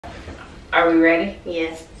Are we ready?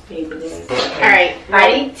 Yes. Alright,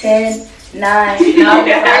 ready? 10, 9, no,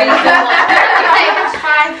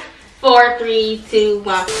 5, 4, 3, 2,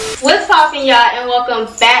 1. What's poppin', y'all, and welcome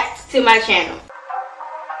back to my channel.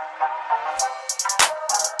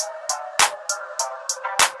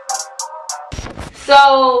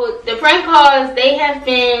 So the prank calls, they have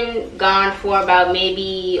been gone for about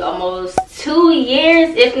maybe almost 2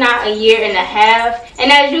 years, if not a year and a half. And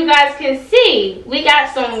as you guys can see, we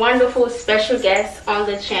got some wonderful special guests on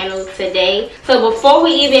the channel today. So before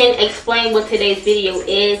we even explain what today's video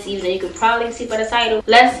is, even though you can probably see by the title,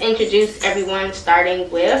 let's introduce everyone, starting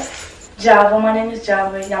with Java. My name is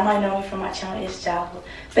Java. Y'all might know me from my channel. It's Java.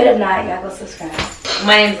 But if not, y'all go subscribe.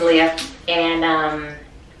 My name's Leah, and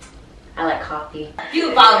I like coffee. You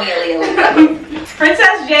can follow me at Leah.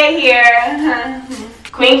 Princess J here.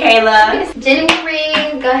 Queen Kayla. Jenny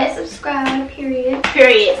Marie. Go ahead, subscribe. Period.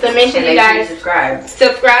 So make sure you guys subscribe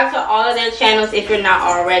to all of their channels if you're not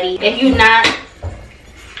already. If you're not,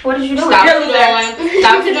 what is you doing? Stop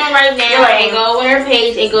what you're doing right now and go on her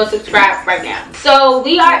page and go subscribe right now. So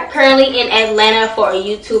we are currently in Atlanta for a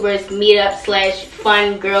YouTubers meetup /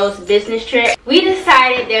 fun girls business trip. We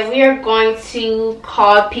decided that we are going to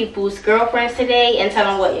call people's girlfriends today and tell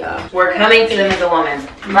them what, y'all. We're coming to them as a woman.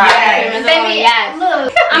 Right. Baby, yes.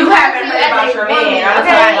 Look, You haven't heard about your man. I'm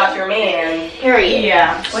talking about your man. Period.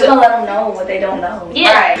 Yeah. We're gonna let them know what they don't know.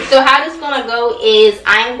 Yeah. Right. So how this gonna go is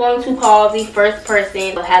I'm going to call the first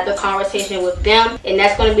person, have the conversation with them, and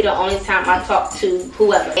that's gonna be the only time I talk to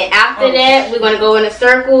whoever. And after that, we're gonna go in a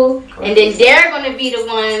circle, and then they're gonna be the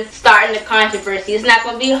ones starting the controversy. It's not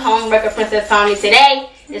gonna be Homewrecker Princess Tommy today.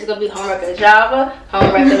 It's gonna be Homewrecker Java,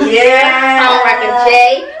 Homewrecker Homewrecker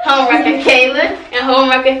Jay, Homewrecker Kayla, and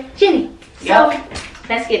Homewrecker Jenny. So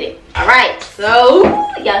let's get it. All right. So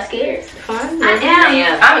y'all scared? Fun? I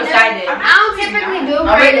am. I'm excited. I don't typically do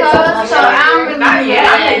prank calls, so I don't really.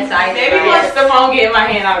 I'm excited. Maybe once the phone get in my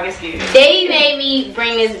hand, I'll get scared. They made me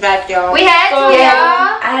bring this back, y'all. We had to,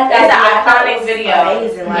 y'all. I had It's that an iconic video.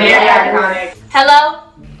 Amazing. Like, Very iconic. Hello?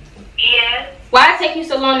 Yeah, Why it take you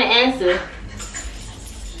so long to answer?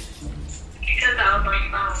 because I was on the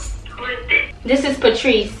phone. Who is this? This is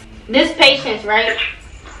Patrice. This Patience, right?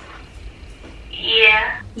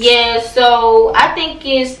 Yeah. Yeah, so I think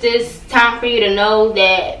it's this time for you to know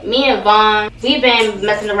that me and Vaughn, we've been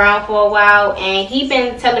messing around for a while, and he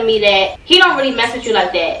been telling me that he don't really mess with you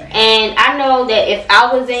like that. And I know that if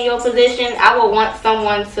I was in your position, I would want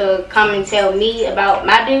someone to come and tell me about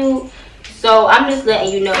my dude. So I'm just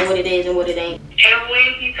letting you know what it is and what it ain't. And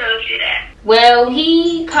when he told you that? Well,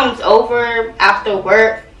 he comes over after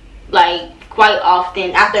work, like quite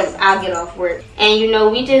often after I get off work, and you know,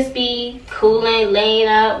 we just be cooling, laying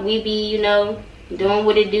up. We be, you know, doing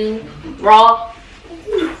what it do, raw.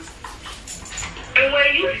 And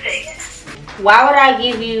where you stay? Why would I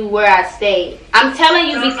give you where I stay? I'm telling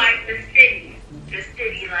you, So like the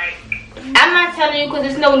city like. I'm not telling you because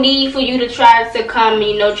there's no need for you to try to come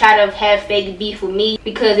and, you know, try to have fake beef with me.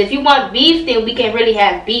 Because if you want beef, then we can really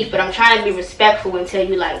have beef. But I'm trying to be respectful until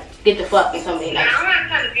you, like, get the fuck and something nice. I'm not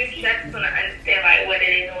trying to be respectful to understand like what it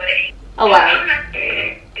is and what it ain't. Oh, wow. I'm not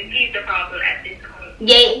saying he's the problem at this point.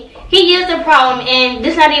 Yeah, he is the problem, and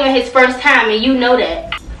this not even his first time, and you know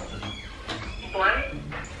that. What?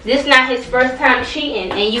 This not his first time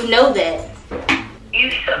cheating, and you know that.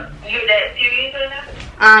 You're that serious right now?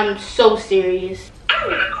 I'm so serious. I'm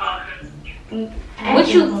gonna call him.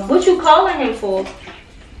 What you calling him for?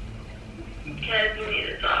 Because we need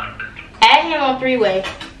to talk. Add him on 3-way.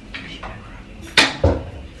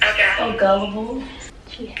 Okay. So gullible.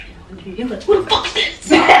 She had it on 3-way. Who the fuck's this?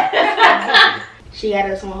 She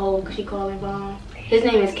had us on hold because she called him Vaughn. His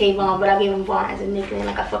name is K Vaughn, but I gave him Vaughn as a nickname,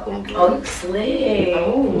 like I fuck with him. Oh, you slick.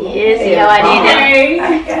 Oh, yeah, see how I did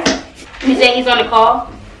that? You say he's on the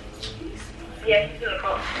call? Yeah, he's gonna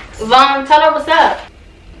call. Vaughn, tell her what's up.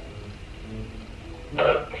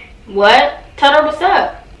 What? Tell her what's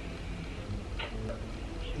up.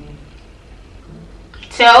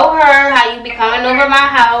 Tell her how you be coming over my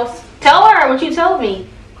house. Tell her what you told me.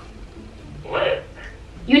 What?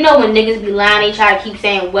 You know when niggas be lying, they try to keep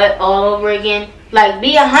saying what all over again. Like,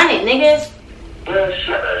 be 100, niggas. Man,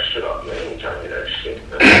 shut that shit up, man. You tell me that shit.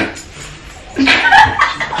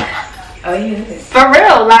 Oh, yeah. For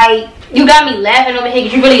real, like, you got me laughing over here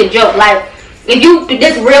because you really a joke. Like, if you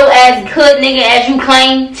this real ass hood nigga as you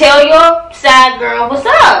claim, tell your side girl what's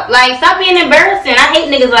up. Like, stop being embarrassing. I hate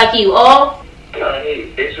niggas like you, all. I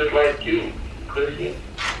hate bitches like you, pussy.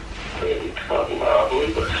 What are you talking about? Who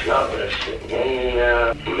you gonna stop with that shit,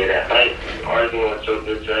 man? You made that fight, arguing with your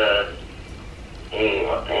bitch ass. I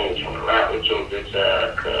ain't trying to rap with your bitch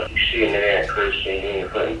ass, cause you shitting in that Christian, you ain't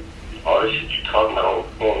putting all the shit you talking about on the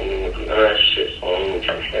phone, you ain't gonna do none of that shit. So I ain't even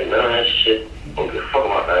trying to say none of that shit. I don't give a fuck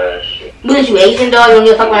about none of that shit. What is you, Asian dog? You don't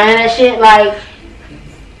give a fuck about none of that shit? Like,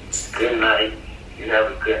 good night. You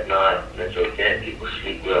have a good night. Let your dead people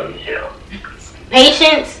sleep well in hell.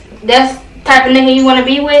 patience? That's the type of nigga you want to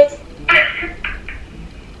be with?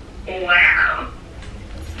 Wow.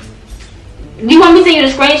 You want me to send you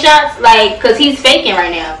the screenshots? Like, cause he's faking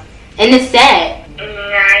right now. And it's sad.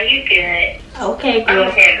 Nah, you good. Okay, I girl.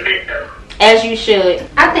 don't have it though. As you should.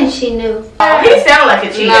 I think she knew. Oh, he sound like a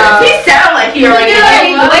cheater. No. He sound like he already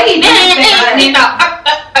knew. The way he did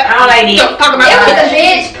I don't like these. Talk about It was a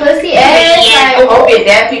bitch, pussy ass. Yeah. Like, Oh, get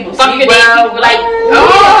that people Fuck see, your dead bro. people, like,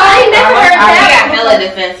 I ain't never heard He got that. hella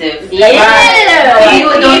defensive. Yeah. He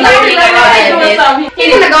was doing something like that. He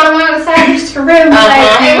gonna go to one of the side bitches for real.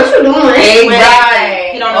 Like, hey, what you doing?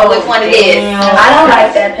 Exactly. He don't know which one it is. I don't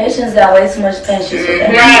like that. Patience got way too much patience with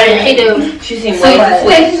that. Right, she do. She seemed So way much.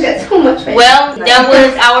 too sweet. She's got too much face. Well, that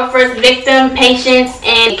was our first victim, Patience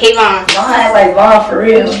and Kayvon. Vaughn act like Vaughn for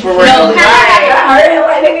real. No, I heard him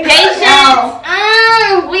like nigga. Patience,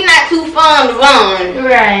 we not too fond of Vaughn.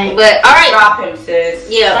 Right. But, alright. Drop him, sis.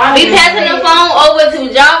 Yeah, we passing the phone over to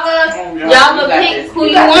Java. Java, pick who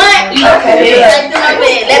you want. You Okay. select them up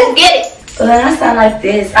in. Let's get it. So then I sound like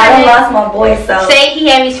this. I done lost my voice, so. Say he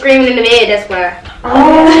had me screaming in the bed, that's why.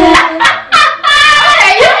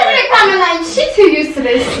 Hey, you ain't coming like, she too used to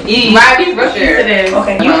this. Right, he's real sure.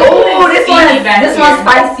 Okay. Ooh, this one's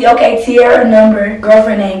spicy. Okay, Tiara number,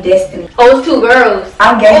 girlfriend named Destiny. Oh, it's 2 girls.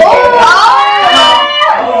 I'm gay.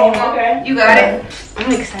 Okay. You got it.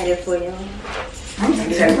 I'm excited for you. I'm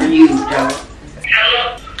excited for you, dog.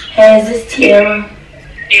 Hello? Hey, is this Tiara?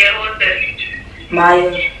 Yeah, what's this?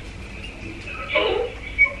 Maya.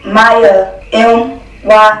 Who? Maya.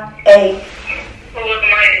 M-Y-A. Who was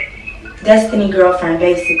my? Destiny girlfriend,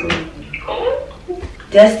 basically. Who?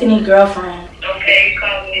 Destiny girlfriend. Okay,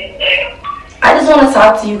 call me. I just want to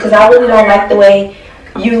talk to you because I really don't like the way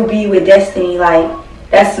you be with Destiny. Like,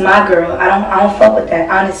 that's my girl. I don't fuck with that,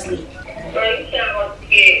 honestly. Bro, you sound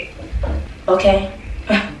scared. Okay?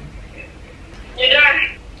 You done?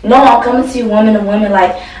 No, I'm coming to you woman to woman.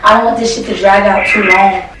 Like, I don't want this shit to drag out too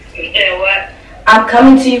long. You said what? I'm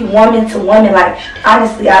coming to you woman to woman. Like,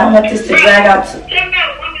 honestly, I don't want this to drag out too. You sound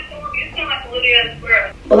like a little ass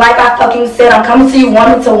girl. But like I fucking said, I'm coming to you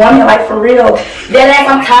woman to woman. Like, for real. Deadass,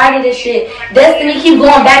 I'm tired of this shit. Destiny keep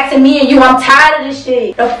going back to me and you. I'm tired of this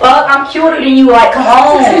shit. The fuck? I'm cuter than you. Like, come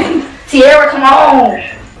on. Tiara, come on.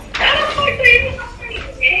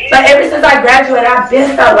 Like, ever since I graduated, I've been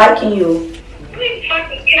start liking you.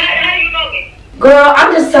 How you know me? Girl,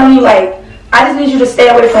 I'm just telling you, like, I just need you to stay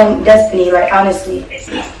away from Destiny, like, honestly.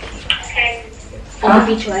 Okay. I'm gonna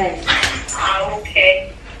beat your ass.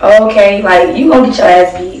 Okay. Okay, like, you gonna get your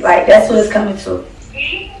ass beat. Like, that's what it's coming to.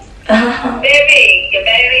 Baby, your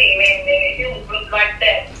baby, man, if you look like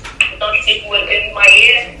that, don't you think you would have been in my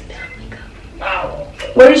ear? Oh.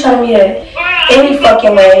 Where are you trying to meet at? Any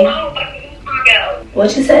fucking way.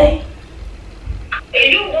 What you say?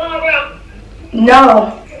 Is you going around?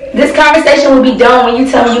 No. This conversation will be done when you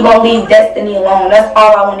tell me you're gonna leave Destiny alone. That's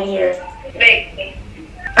all I want to hear. Baby.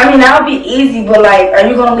 I mean, that'll be easy, but, like, are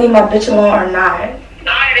you gonna leave my bitch alone or not?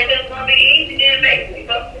 Alright, if it's gonna be easy, then make me.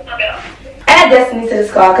 Add Destiny to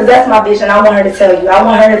this call, because that's my bitch, and I want her to tell you. I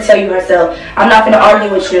want her to tell you herself. I'm not gonna argue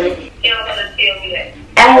with you. You don't wanna tell me that.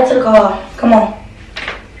 Add her to the call. Come on.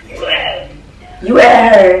 You ask. You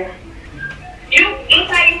add her. You, look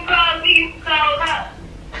how you call me, you call her.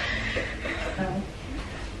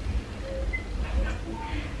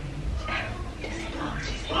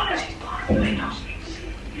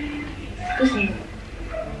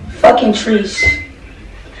 Fucking Trish.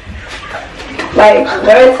 Like,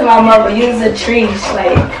 word to my mother, use a Trish.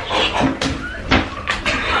 Like,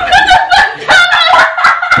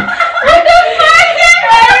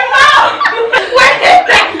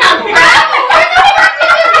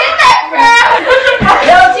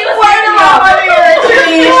 yo, she was wording to my mother, you're a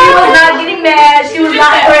Trish. She was not getting mad. She was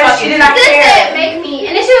not hurt. She did not This care. didn't make me.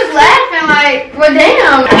 And then she was laughing like, well,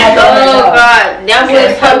 damn. Oh God, that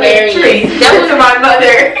was hilarious. That was my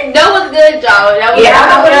mother. That was good, y'all. That was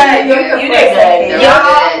You did good.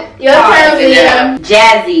 Your turn, Liam.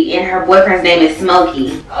 Jazzy and her boyfriend's name is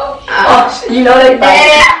Smokey. Oh, you know they fight.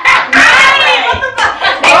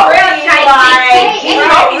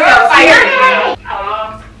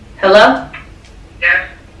 Hello? Yes.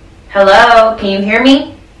 Hello? Can you hear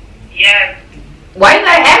me? Yes. Why you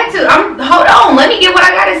got an attitude? Hold on. Let me get what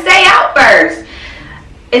I gotta say out first.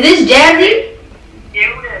 Is this Jazzy?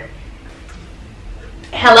 Yeah, what is?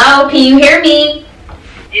 Hello? Can you hear me?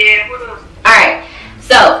 Yeah, what is? Alright.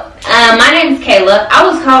 So, My name is Kayla. I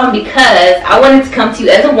was calling because I wanted to come to you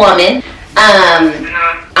as a woman.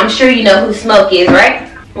 I'm sure you know who Smoke is, right?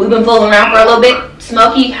 We've been fooling around for a little bit.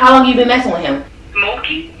 Smokey, how long you been messing with him?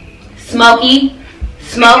 Smokey? Smokey?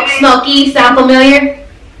 Smokey, sound familiar?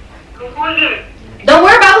 Who is it? Don't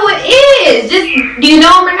worry about who it is. Just, do you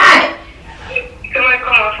know him or not? Somebody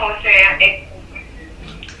call my phone saying,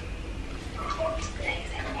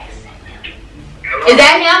 Is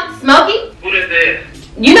that him? Smokey? who this is?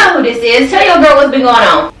 You know who this is. Tell your girl what's been going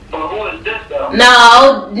on. But who is this though?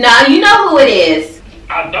 No, you know who it is.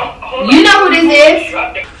 I don't. Hold You on. know who this is.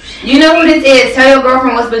 You know who this is. Tell your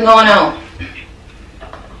girlfriend what's been going on.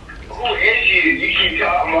 Who is you? You keep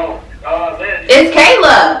talking about this. It's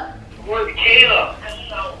Kayla. Who is Kayla?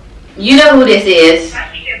 You know who this is. Who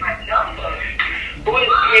is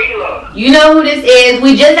Kayla? You know who this is.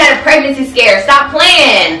 We just had a pregnancy scare. Stop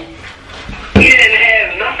playing. You didn't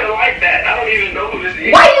have nothing like that. I don't even know who this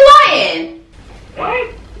is. Why are you lying?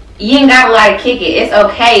 What? You ain't gotta lie to kick it. It's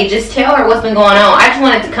okay. Just tell her what's been going on. I just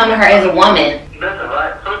wanted to come to her as a woman. Listen,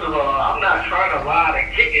 right? First of all, I'm not trying to lie to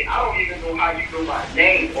kick it. I don't even know how you know my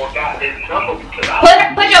name or got this number because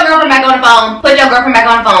Put your girlfriend back on the phone. Put your girlfriend back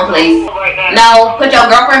on the phone, please. right now. No, put your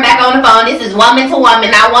girlfriend back on the phone. This is woman to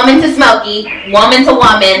woman, not woman to Smokey. Woman to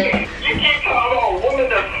woman. You keep talking about a woman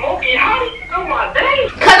that's smoky. How do you know my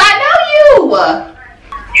name? Cause I know you.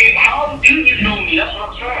 How do you know me? That's what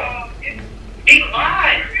I'm trying. Be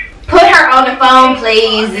quiet. Put her on the phone,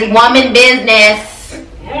 please. It's woman business.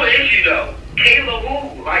 Who is you though? Kayla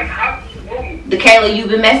who? Like how? Who? The Kayla you've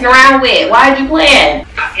been messing around with. Why'd you playing?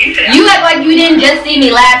 You said You act like you didn't just see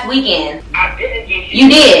me last weekend. I didn't get You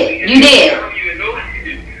did. You did. I don't even know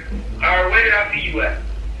you. Alright, where did I see you at?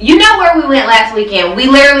 You know where we went last weekend. We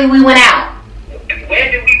went out.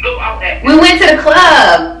 Where did we go out at? We went to the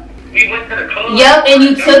club. We went to the club. Yep, and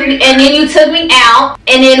you took me, and then you took me out,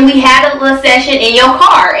 and then we had a little session in your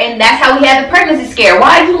car, and that's how we had the pregnancy scare.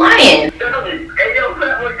 Why are you lying? Hey, yo,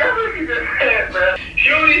 that's what you just said, man. She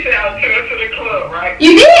only said I took her to the club, right?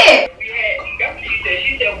 You did.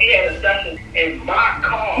 She said we had a session in my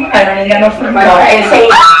car. I don't even know from my car. Hey, say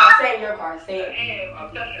your car. Say it. A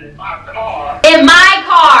session in my car. In my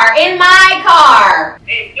car. In my car.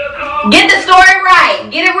 In your car? Get the story right.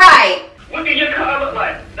 Get it right. What do your car look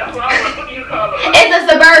like? That's what I want. What do your car look like? It's a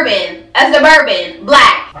suburban,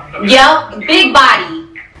 black. Yup, big body.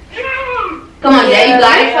 Come on, Jay, you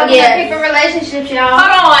got it. Yeah, people relationships, y'all.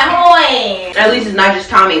 Hold on. At least it's not just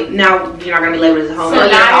Tommy. Now you're not gonna be labeled as a homo. So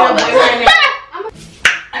Yeah, now all of us.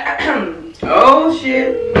 Oh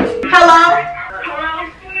shit. Hello?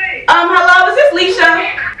 Hello, is this Leisha?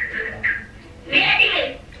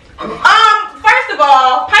 First of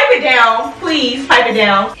all, pipe it down. Please, pipe it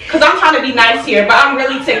down. Cause I'm trying to be nice here, but I'm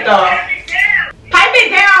really ticked off. Pipe it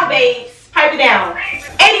down, babes. Pipe it down.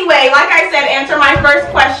 Anyway, like I said, answer my first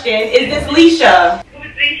question. Is this Leisha?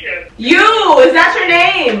 Who's Leisha? You, is that your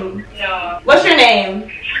name? No. What's your name?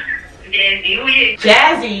 Jazzy. Who you?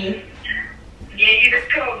 Jazzy. Yeah, you just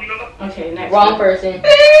told me. Okay, next. Wrong person.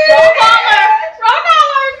 Wrong caller.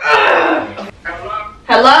 Hello?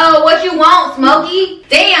 Hello, what you want, Smokey?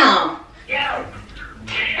 Damn.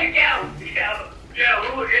 Yo,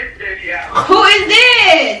 who is this, yo? Who is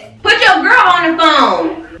this? Put your girl on the phone.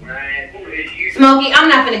 Man, who is you? Smokey, I'm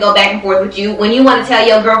not gonna go back and forth with you. When you want to tell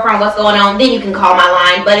your girlfriend what's going on, then you can call my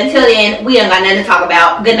line. But until then, we ain't got nothing to talk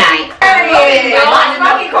about. Good night.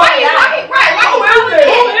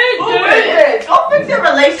 Go fix your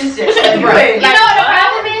relationship. You know what the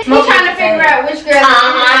problem is? She's trying to figure out which girl.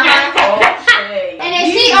 And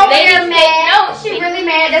then she over there mad. No, she really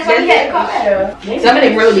mad. That's why we had to call her.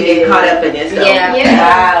 Somebody really be getting caught up in this, though. Yeah.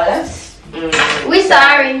 Wow, that's. We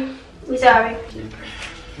sorry. We sorry.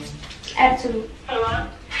 Attitude. Hello?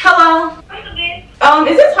 Hello.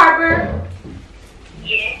 Is this Harper?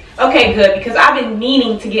 Yeah. Okay, good, because I've been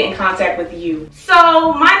meaning to get in contact with you.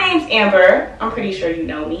 So, my name's Amber. I'm pretty sure you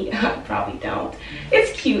know me. Probably don't.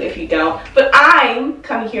 It's cute if you don't. But I'm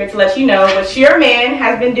coming here to let you know what your man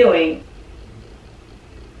has been doing.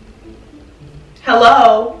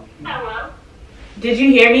 Hello? Hello? Did you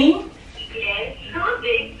hear me? Yes. Who is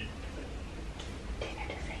this?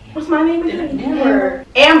 What's my name again? Amber.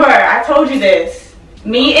 Amber, I told you this.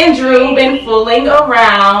 Me and Drew been fooling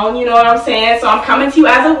around, you know what I'm saying? So I'm coming to you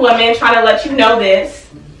as a woman, trying to let you know this.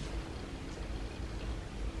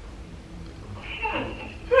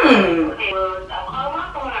 Okay, well, I'll call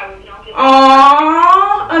my phone. I really don't give a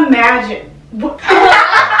Aww, imagine. What? She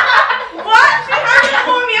heard me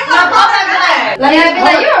call me. I'm like, Let me be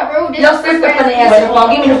like, you're a rude. Your sister for the answer the phone.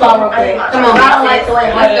 Give me the phone real quick. Come on, I don't like the way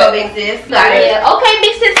it Let's go, big sis. Got it. Yeah. Okay,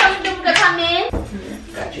 big sis, something to come in.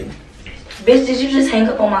 Got you. Bitch, did you just hang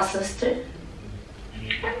up on my sister?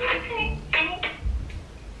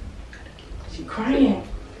 She crying.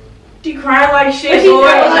 She crying like shit, She boy.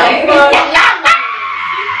 crying Like, like-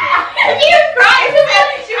 she was crying.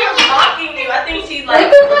 She was mocking you. I think she like.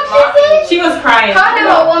 What the fuck she said? She was crying. Call them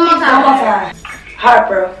up one more One time. more time.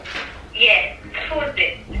 Harper. Yes. Who is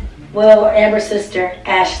this? Well, Amber's sister,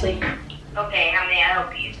 Ashley. Okay, how may I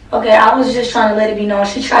help you? Okay, I was just trying to let it be known.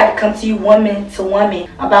 She tried to come to you woman to woman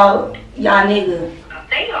about y'all nigga.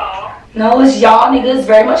 Say y'all. No, it's y'all nigga. It's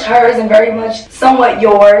very much hers and very much somewhat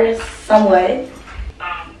yours. Somewhat.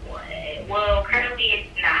 Well, currently it's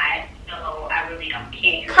not, so I really don't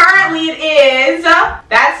care. Currently it is.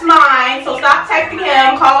 That's mine. So stop texting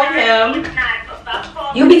him, calling him. It's not, so stop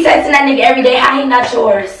calling. You be texting that nigga every day. How he not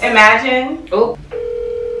yours? Imagine. Oh.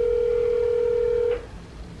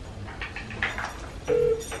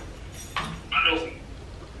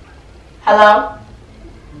 Hello?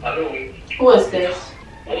 Hello. Who is this?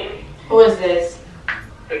 Who is this?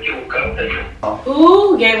 Thank you. Come.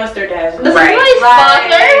 Who gave us their dad's The somebody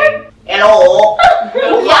sponsored? Hello.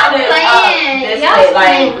 Y'all playing. Y'all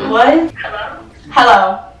playing. What? Hello.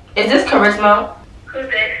 Hello. Is this Charisma? Who's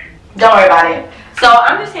this? Don't worry about it. So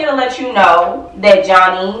I'm just here to let you know that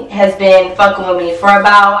Johnny has been fucking with me for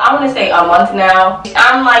about, I want to say a month now.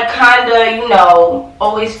 I'm like kinda, you know,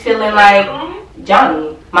 always feeling like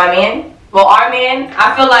Johnny, my man. Well, our man.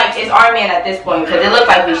 I feel like it's our man at this point because it looks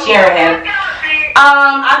like we're sharing him.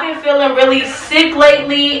 I've been feeling really sick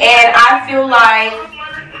lately, and I feel like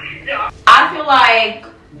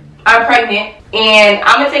I'm pregnant, and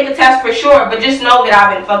I'm gonna take a test for sure. But just know that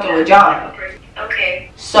I've been fucking with John.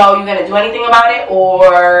 Okay. So you gonna do anything about it,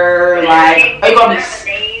 or like, are you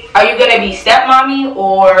gonna be stepmommy,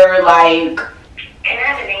 or like? Can I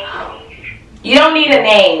have a name, please? You don't need a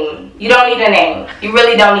name. You don't need a name. You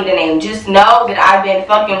really don't need a name. Just know that I've been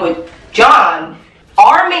fucking with John,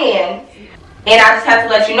 our man, and I just have to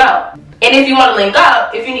let you know. And if you want to link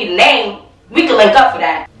up, if you need a name, we can link up for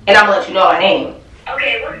that. And I'm gonna let you know our name.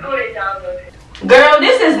 Okay, what school is John go to? Girl,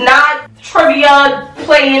 this is not trivia,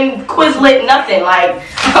 playing, Quizlet, nothing. Like,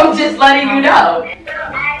 I'm just letting you know.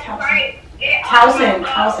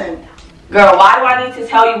 Towson. Girl, why do I need to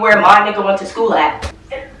tell you where my nigga went to school at?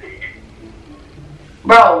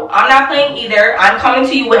 Bro, I'm not playing either. I'm coming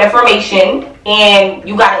to you with information, and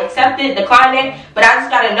you gotta accept it, decline it. But I just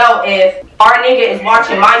gotta know if our nigga is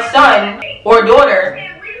watching my son or daughter.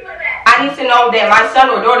 I need to know that my son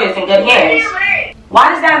or daughter is in good hands. Why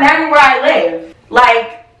does that matter where I live?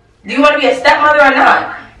 Like, do you want to be a stepmother or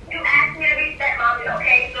not? You asked me to be stepmommy,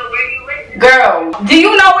 okay? So where you live? Girl, do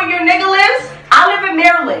you know where your nigga lives? I live in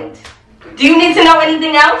Maryland. Do you need to know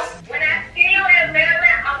anything else? When I see you in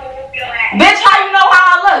Maryland, I'm gonna whoop your ass. Bitch, how you know how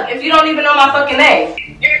I look if you don't even know my fucking name?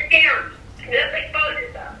 You're scared. Just expose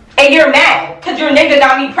yourself. And you're mad because your nigga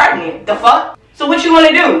got me pregnant. The fuck? So what you want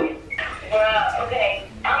to do? Well, okay.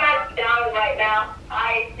 I'm not down right now.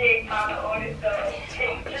 I did kind of order, so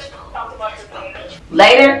can you just talk about this later?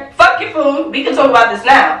 Later? Fuck your food. We can talk about this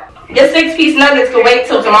now. Your 6-piece nuggets can wait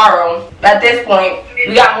till tomorrow. At this point,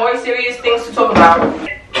 we got more serious things to talk about. I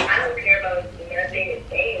don't care about nothing to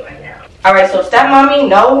say right now. Alright, so stepmommy,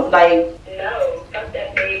 no? Like, No, fuck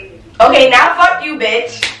that baby. okay, now fuck you,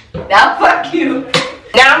 bitch. Now fuck you.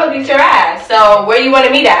 Now I'm gonna beat your ass. So where you want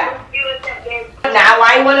to meet at? You was that baby. Now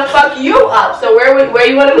I want to fuck you up. So where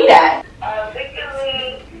you want to meet at?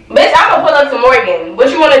 Victory. Bitch, I'm gonna pull up to Morgan.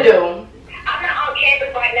 What you want to do? I'm not on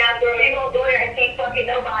campus right now, girl. You gonna go there and can't fucking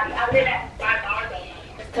nobody. I live at my daughter.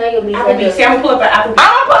 Applebee's. See, I'm gonna pull up at Applebee's.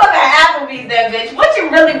 I'm gonna pull up at Applebee's then, bitch. What you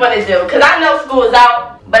really want to do? Cause I know school is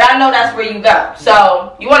out, but I know that's where you go.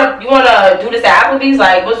 So you wanna do this at Applebee's?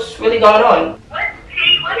 Like, what's really going on? What's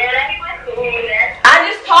tea? What's that? I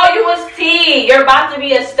just told you it's tea. You're about to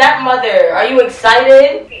be a stepmother. Are you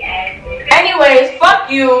excited? Anyways, fuck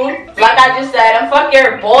you. Like I just said, and fuck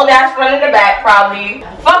your bald ass friend in the back, probably.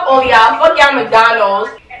 Fuck all y'all. Fuck y'all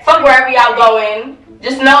McDonald's. Fuck wherever y'all going.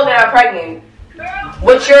 Just know that I'm pregnant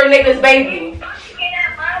with your nigga's baby.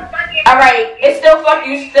 Alright, it's still fuck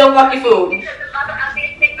you. Still fuck your food.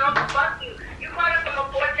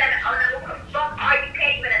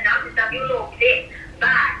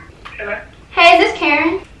 Hey, is this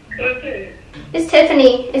Karen? It's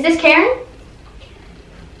Tiffany. Is this Karen?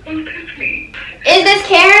 Is this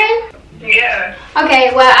Karen? Yeah.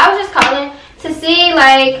 Okay, well, I was just calling to see,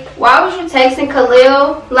 like, why was you texting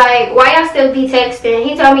Khalil? Like, why y'all still be texting?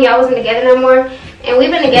 He told me y'all wasn't together no more. And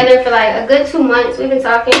we've been together for, like, a good 2 months. We've been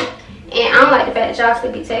talking. And I don't like the fact that y'all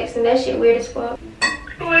still be texting. That shit weird as fuck.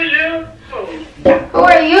 Who is you? Who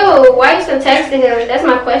are you? Why are you still texting him? That's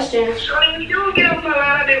my question. Shorty, you get off my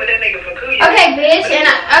line. I've been with that nigga for 2 years. Okay, bitch. And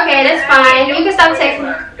okay, that's fine. You can stop texting.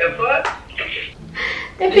 The fuck?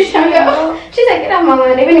 That bitch hung up. She's like, get off my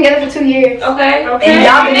line. They've been together for 2 years. Okay. And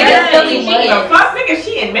y'all been together Nigga, for 2 she years. fuck nigga,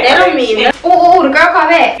 she in marriage. That don't mean it. Ooh, the girl called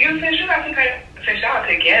back. You said you got to since y'all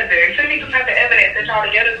together. Send me some type of evidence that y'all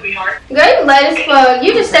together, sweetheart. Girl, you late as fuck.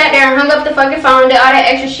 You just sat there and hung up the fucking phone, did all that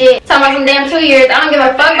extra shit. Talking about some damn 2 years. I don't give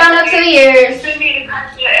a fuck about no 2 years. Send me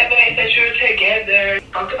the evidence that you're together.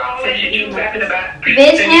 Talk about all that shit you rapping about.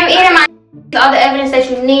 Bitch, him eating my all the evidence that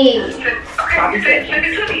you need. Okay, send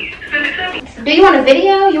it to me. Send it to me. Do you want a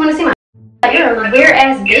video? You want to see my? You're a weird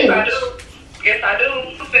ass Yes, I bitch. do. Yes, I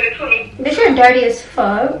do. Send it to me. Bitch, you're dirty as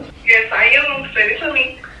fuck. Yes, I am. Send it to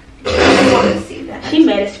me. I want to see that. She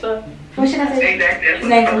mad as fuck. What should I say? Exactly. His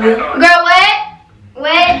name's Lil. Girl, what?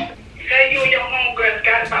 What? Say you and your homegirls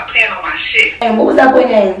gotta stop playing on my shit. And what was that boy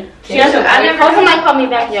name? I never heard somebody call me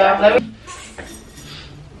back, y'all.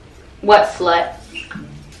 What slut?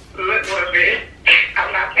 Look, what, bitch?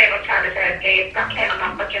 I'm not playing on China's ass game. Stop playing on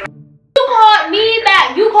my fucking. You called me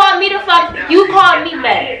back. You called me the fuck. You called me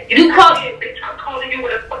back. You called. Bitch, I'm calling you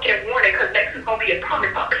with a fucking warning because next is gonna be a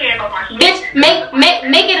promise. Stop playing on my shit. Bitch, make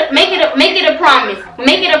it a promise.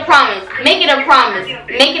 Make it a promise. Make it a promise.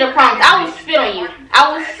 Make it a promise. I will spit on you.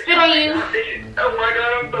 I will spit on you. Oh my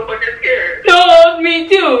god, I'm so fucking scared. No, me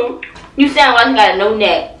too. You sound like you got no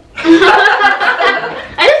neck. And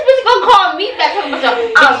this bitch gonna call me back talking about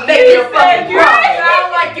some. I'm making a fucking promise.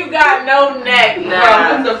 Sound like you got no neck, bro.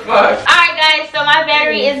 What the fuck? Alright guys, so my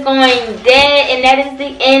battery is going dead, and that is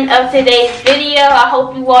the end of today's video. I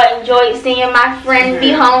hope you all enjoyed seeing my friend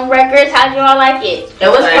be home records. How'd you all like it?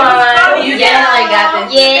 It was fun. You You definitely got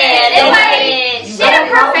this. Yeah, It's that's like, it. shit a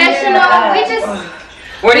professional. We just...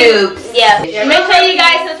 We're noobs. Yeah. Make sure you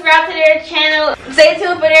guys subscribe to their channel. Stay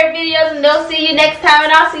tuned for their videos, and they'll see you next time,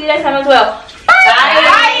 and I'll see you next time as well. Bye.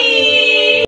 Bye.